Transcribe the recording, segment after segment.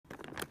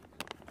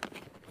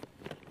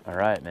All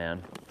right,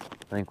 man.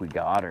 I think we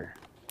got her.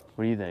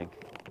 What do you think?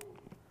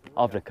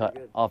 I'll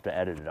have to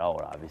edit it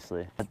out,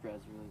 obviously.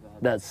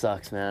 That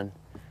sucks, man.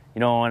 You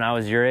know, when I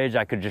was your age,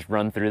 I could just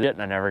run through it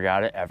and I never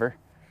got it, ever.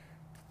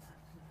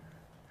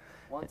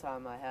 One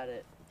time I had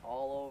it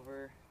all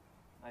over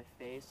my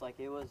face, like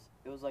it was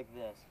like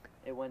this.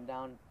 It went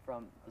down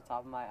from the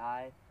top of my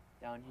eye,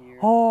 down here,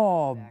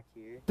 back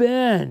here.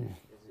 Ben!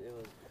 It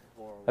was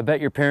horrible. I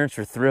bet your parents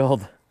were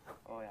thrilled.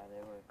 Oh yeah,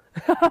 they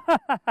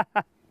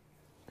were.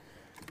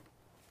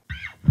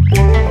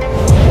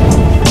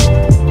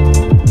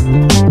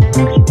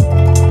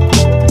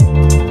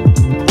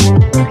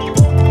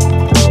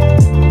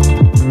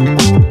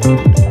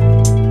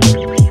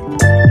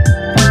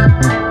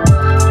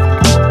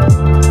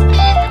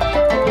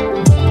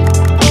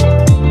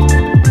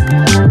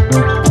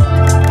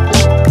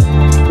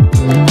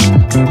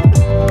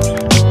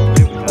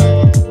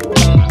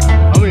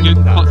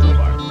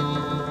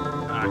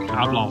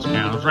 I've lost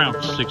count. It's around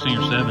 16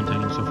 or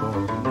 17 so far.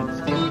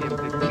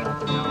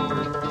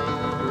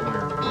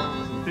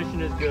 Fishing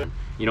is good.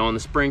 You know, in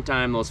the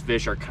springtime, those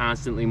fish are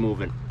constantly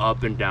moving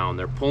up and down.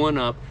 They're pulling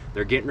up,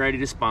 they're getting ready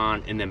to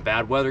spawn, and then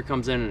bad weather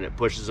comes in and it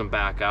pushes them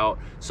back out.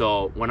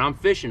 So when I'm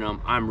fishing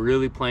them, I'm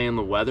really playing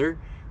the weather.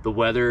 The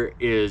weather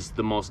is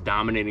the most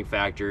dominating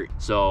factor.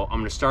 So I'm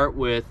gonna start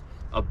with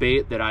a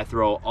bait that I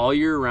throw all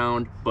year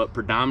round, but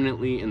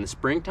predominantly in the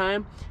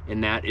springtime,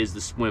 and that is the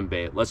swim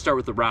bait. Let's start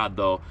with the rod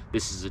though.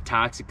 This is a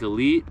Toxic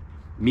Elite,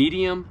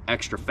 medium,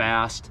 extra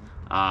fast,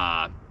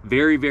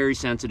 very, very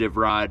sensitive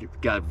rod.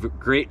 Got a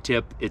great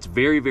tip. It's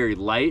very, very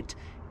light,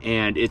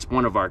 and it's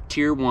one of our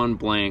tier 1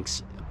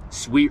 blanks.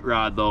 Sweet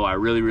rod though, I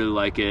really, really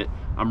like it.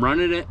 I'm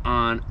running it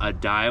on a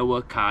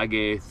Daiwa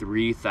Kage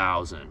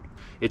 3000.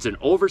 It's an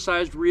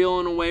oversized reel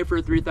in a way for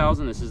a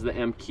 3000. This is the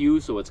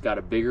MQ, so it's got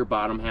a bigger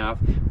bottom half,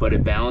 but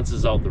it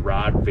balances out the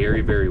rod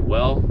very, very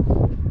well.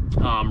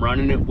 I'm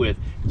running it with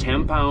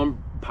 10-pound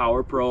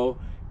Power Pro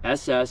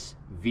SS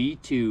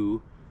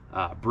V2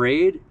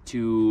 braid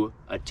to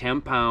a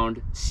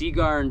 10-pound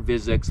Seagar and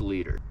Vizix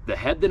leader. The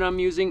head that I'm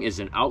using is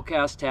an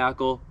Outkast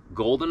Tackle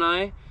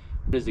Goldeneye.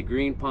 It is a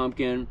green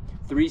pumpkin,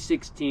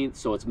 3/16,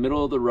 so it's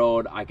middle of the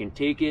road. I can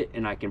take it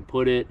and I can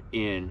put it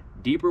in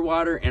deeper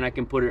water and I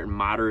can put it in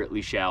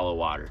moderately shallow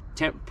water.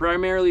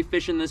 Primarily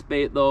fishing this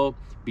bait though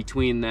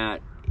between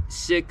that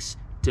 6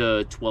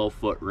 to 12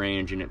 foot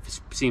range, and it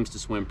seems to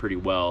swim pretty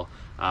well.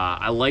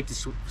 I like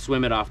to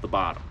swim it off the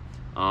bottom.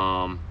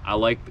 I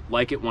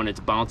like it when it's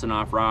bouncing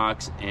off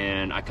rocks,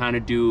 and I kind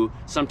of do,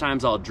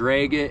 sometimes I'll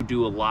drag it,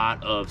 do a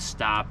lot of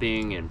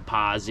stopping and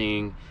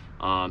pausing.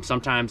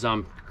 Sometimes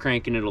I'm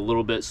cranking it a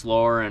little bit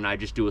slower and I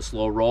just do a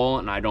slow roll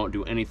and I don't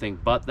do anything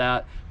but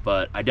that,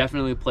 but I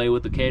definitely play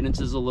with the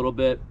cadences a little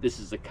bit. This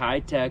is the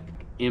Kitech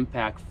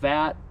Impact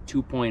Fat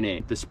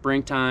 2.8. The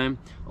springtime,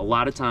 a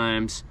lot of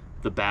times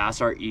the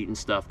bass are eating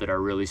stuff that are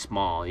really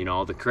small. You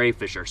know, the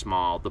crayfish are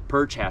small, the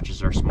perch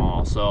hatches are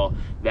small, so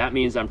that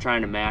means I'm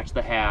trying to match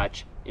the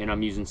hatch and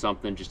I'm using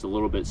something just a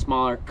little bit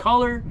smaller.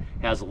 Color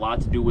has a lot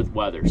to do with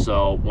weather,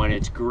 so when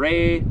it's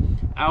gray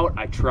out,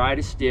 I try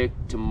to stick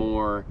to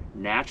more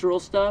natural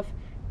stuff,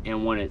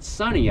 and when it's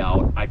sunny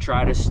out, I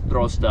try to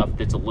throw stuff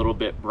that's a little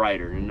bit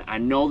brighter. And I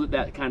know that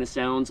that kind of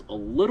sounds a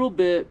little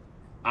bit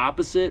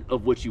opposite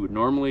of what you would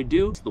normally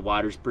do. The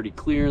water's pretty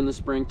clear in the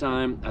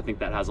springtime. I think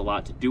that has a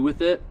lot to do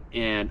with it,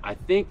 and I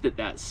think that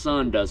that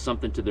sun does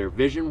something to their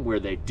vision where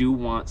they do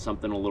want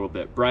something a little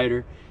bit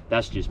brighter.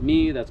 That's just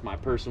me, that's my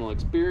personal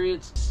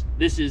experience.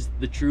 This is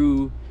the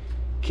true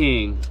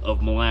king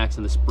of Mille Lacs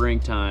in the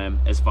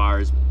springtime as far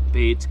as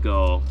baits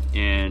go,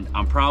 and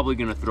I'm probably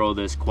gonna throw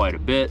this quite a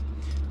bit.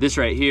 This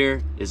right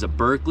here is a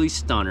Berkeley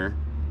Stunner,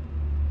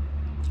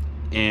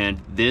 and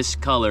this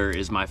color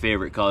is my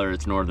favorite color.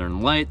 It's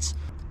Northern Lights.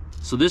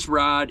 So this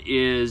rod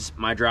is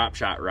my drop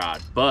shot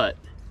rod, but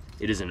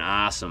it is an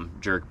awesome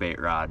jerkbait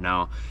rod.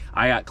 Now,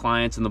 I got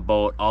clients in the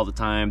boat all the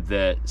time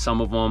that some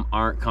of them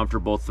aren't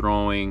comfortable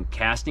throwing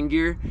casting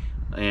gear,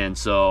 and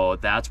so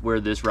that's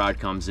where this rod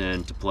comes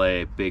in to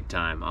play big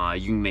time.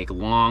 You can make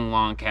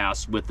long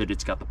casts with it.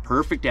 It's got the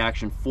perfect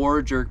action for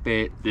a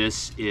jerkbait.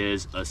 This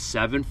is a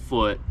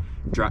 7-foot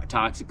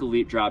Toxic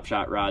Elite drop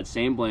shot rod,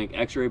 same blank,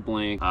 X-ray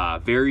blank,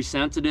 very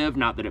sensitive.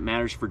 Not that it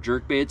matters for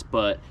jerkbaits,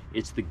 but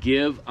it's the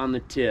give on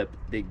the tip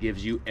that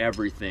gives you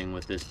everything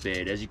with this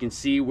bait. As you can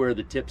see where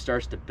the tip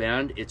starts to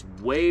bend, it's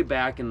way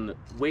back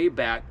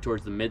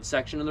towards the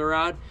midsection of the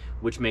rod,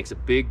 which makes a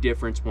big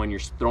difference when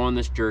you're throwing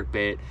this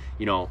jerkbait.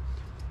 You know,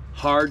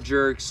 hard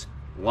jerks,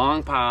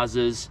 long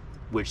pauses,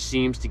 which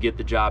seems to get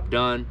the job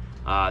done.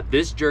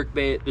 This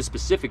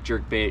specific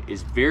jerkbait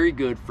is very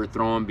good for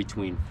throwing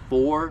between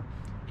 4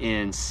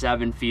 and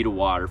 7 feet of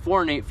water,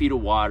 4 and 8 feet of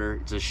water.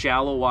 It's a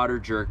shallow water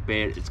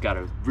jerkbait. It's got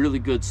a really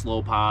good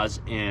slow pause,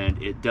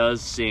 and it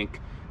does sink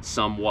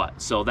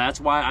somewhat. So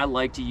that's why I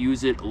like to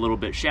use it a little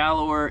bit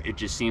shallower. It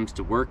just seems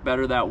to work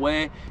better that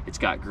way. It's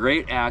got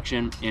great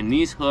action, and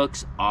these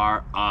hooks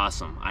are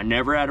awesome. I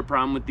never had a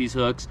problem with these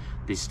hooks.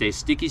 They stay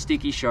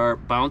sticky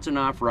sharp, bouncing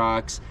off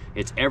rocks.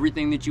 It's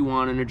everything that you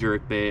want in a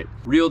jerkbait.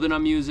 Reel that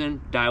I'm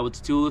using, Daiwa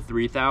Tatula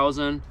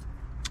 3000.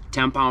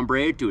 10-pound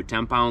braid to a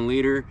 10-pound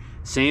leader,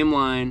 same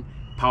line,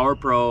 Power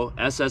Pro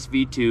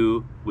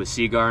SSV2 with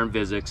Seagar and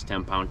Vizix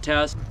 10-pound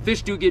test.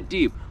 Fish do get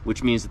deep,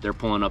 which means that they're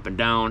pulling up and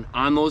down.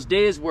 On those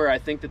days where I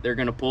think that they're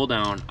gonna pull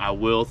down, I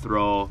will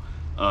throw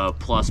a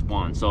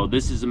 +1. So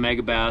this is a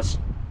Megabass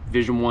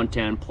Vision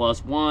 110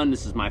 +1.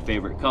 This is my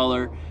favorite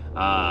color.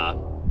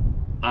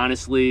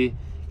 Honestly,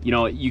 you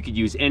know, you could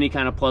use any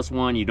kind of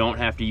 +1. You don't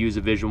have to use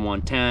a Vision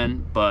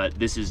 110, but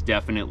this is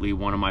definitely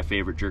one of my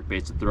favorite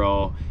jerkbaits to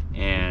throw.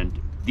 And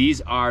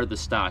these are the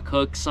stock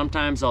hooks.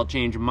 Sometimes I'll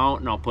change them out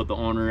and I'll put the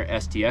owner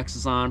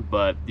STXs on,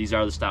 but these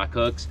are the stock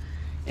hooks.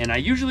 And I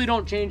usually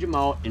don't change them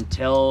out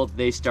until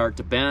they start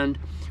to bend.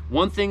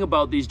 One thing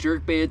about these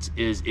jerkbaits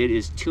is it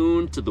is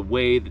tuned to the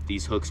way that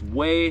these hooks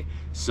weigh.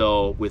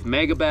 So with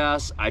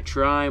Megabass, I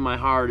try my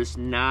hardest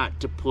not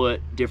to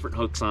put different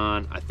hooks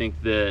on. I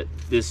think that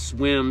this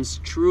swims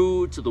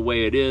true to the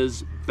way it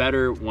is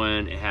better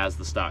when it has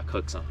the stock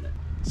hooks on it.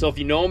 So if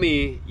you know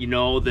me, you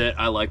know that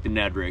I like the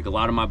Ned rig. A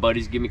lot of my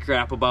buddies give me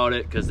crap about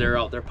it because they're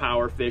out there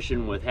power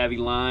fishing with heavy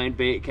line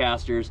bait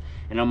casters,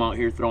 and I'm out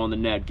here throwing the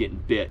Ned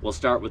getting bit. We'll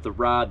start with the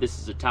rod. This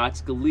is a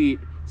Toxic Elite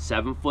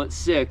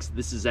 7'6".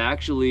 This is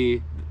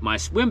actually my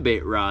swim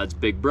bait rod's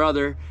big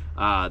brother.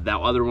 That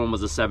other one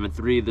was a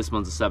 7'3". This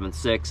one's a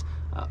 7'6".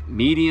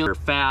 Medium or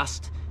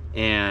fast,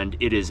 and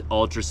it is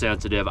ultra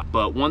sensitive.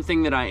 But one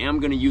thing that I am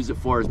going to use it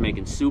for is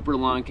making super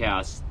long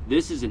casts.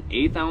 This is an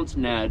 1/8 ounce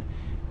Ned.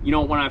 You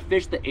know, when I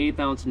fish the 1/8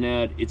 ounce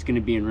Ned, it's going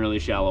to be in really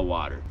shallow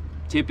water.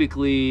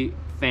 Typically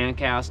fan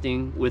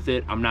casting with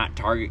it. I'm not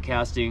target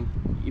casting,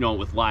 you know,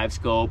 with live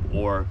scope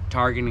or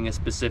targeting a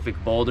specific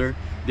boulder.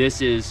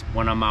 This is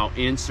when I'm out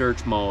in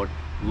search mode,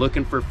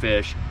 looking for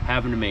fish,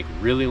 having to make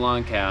really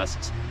long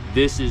casts.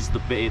 This is the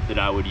bait that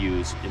I would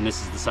use, and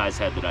this is the size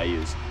head that I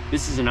use.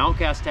 This is an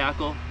Outkast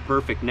Tackle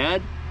Perfect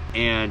Ned,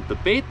 and the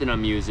bait that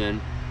I'm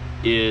using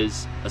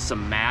is a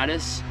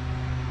Samatis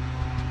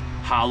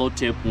hollow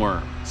tip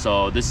worm.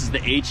 So this is the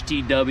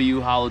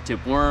HTW hollow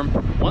tip worm.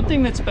 One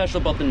thing that's special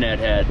about the Ned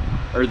head,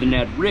 or the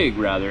Ned rig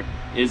rather,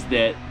 is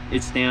that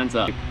it stands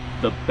up.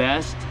 The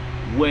best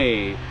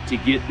way to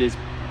get this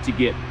to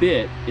get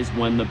bit is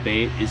when the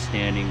bait is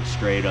standing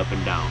straight up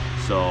and down.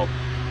 So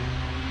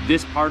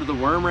this part of the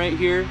worm right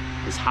here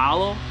is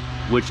hollow,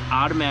 which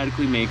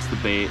automatically makes the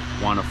bait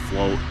want to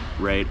float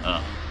right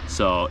up.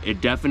 So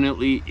it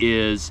definitely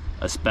is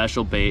a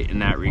special bait in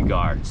that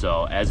regard.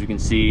 So as you can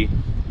see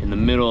in the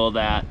middle of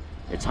that,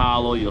 it's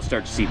hollow. You'll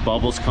start to see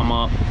bubbles come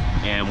up,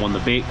 and when the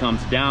bait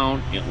comes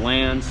down, it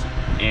lands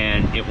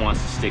and it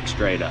wants to stick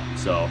straight up.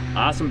 So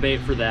awesome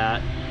bait for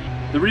that.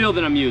 The reel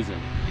that I'm using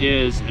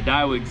is a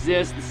Daiwa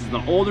Exist. This is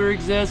the older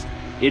Exist.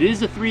 It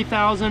is a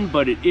 3000,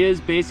 but it is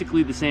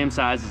basically the same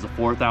size as a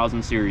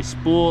 4000 series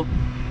spool.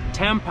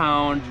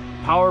 10-pound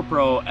Power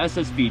Pro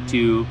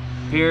SSV2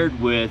 paired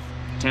with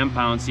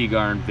 10-pound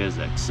Seagar and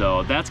Vizix.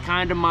 So that's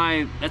kind of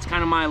my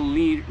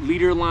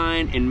leader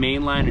line and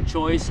main line of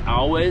choice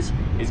always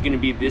is going to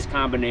be this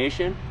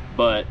combination,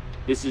 but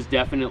this is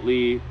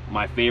definitely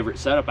my favorite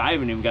setup. I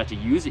haven't even got to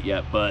use it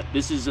yet, but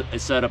this is a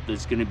setup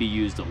that's going to be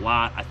used a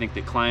lot. I think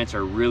the clients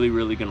are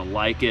really going to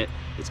like it.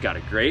 It's got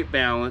a great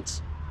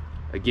balance.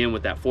 Again,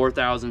 with that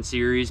 4000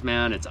 series,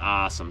 man, it's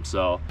awesome.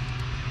 So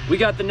we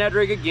got the Ned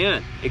rig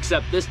again,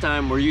 except this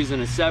time we're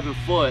using a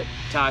 7-foot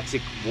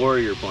Toxic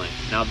Warrior blank.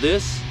 Now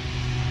this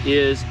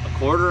is a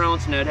 1/4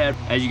 ounce Ned head.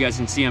 As you guys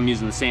can see, I'm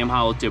using the same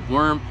hollow tip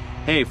worm.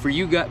 Hey, for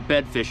you got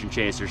bed fishing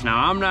chasers,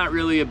 now I'm not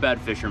really a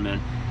bed fisherman,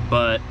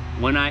 but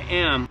when I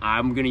am,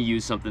 I'm gonna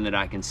use something that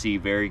I can see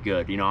very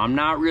good. You know, I'm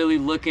not really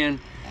looking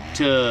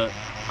to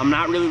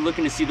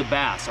see the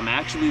bass. I'm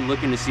actually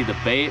looking to see the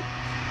bait.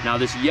 Now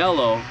this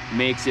yellow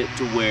makes it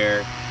to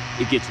where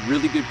it gets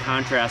really good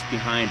contrast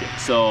behind it.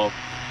 So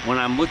when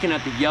I'm looking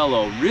at the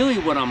yellow, really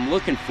what I'm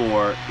looking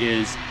for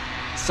is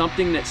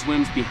something that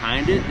swims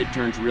behind it that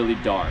turns really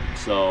dark.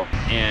 So,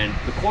 and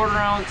the 1/4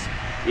 ounce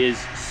is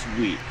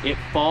sweet. It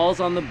falls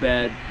on the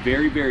bed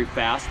very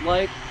fast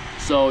like,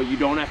 so you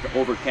don't have to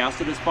overcast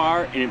it as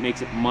far, and it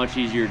makes it much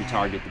easier to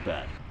target the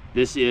bed.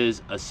 This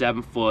is a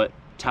 7-foot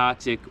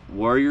Toxic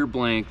Warrior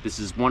blank. This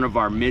is one of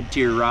our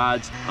mid-tier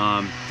rods.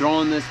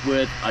 Throwing this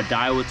with a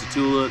Daiwa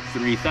Tatula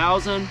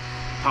 3000,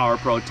 Power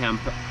Pro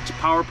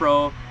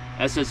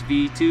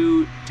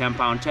SSV2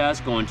 10-pound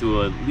test, going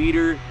to a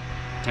leader,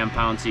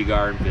 10-pound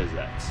Seagar and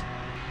Vizix.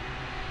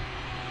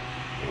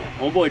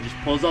 Homeboy just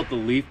pulls out the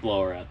leaf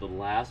blower at the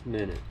last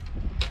minute.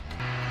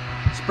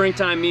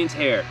 Springtime means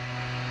hair.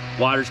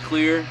 Water's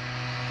clear,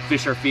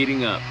 fish are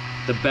feeding up.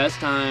 The best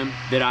time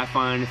that I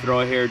find to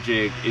throw a hair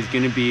jig is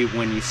gonna be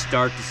when you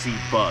start to see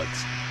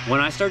bugs. When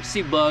I start to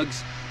see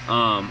bugs,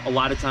 a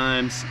lot of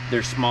times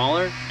they're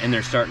smaller and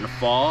they're starting to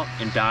fall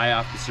and die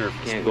off the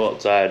surface. Can't go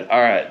outside.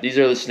 All right, these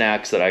are the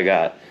snacks that I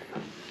got.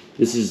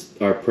 This is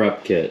our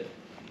prep kit.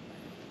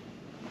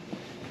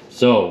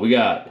 So we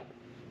got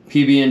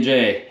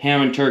PB&J,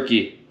 ham and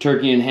turkey,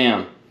 turkey and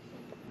ham.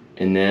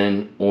 And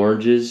then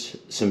oranges,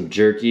 some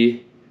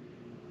jerky.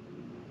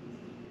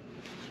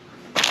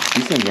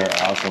 These things are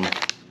awesome. A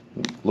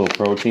little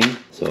protein.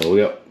 So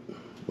we got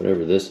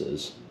whatever this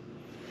is.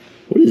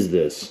 What is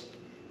this?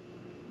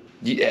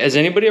 Has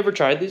anybody ever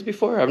tried these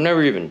before? I've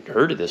never even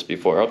heard of this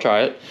before. I'll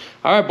try it.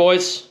 All right,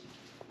 boys.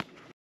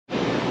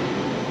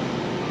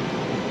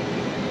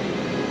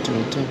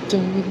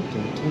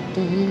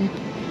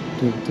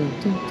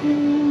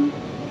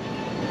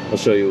 I'll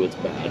show you what's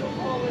bad.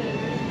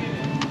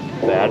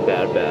 Bad,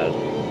 bad, bad.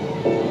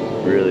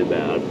 Really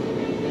bad.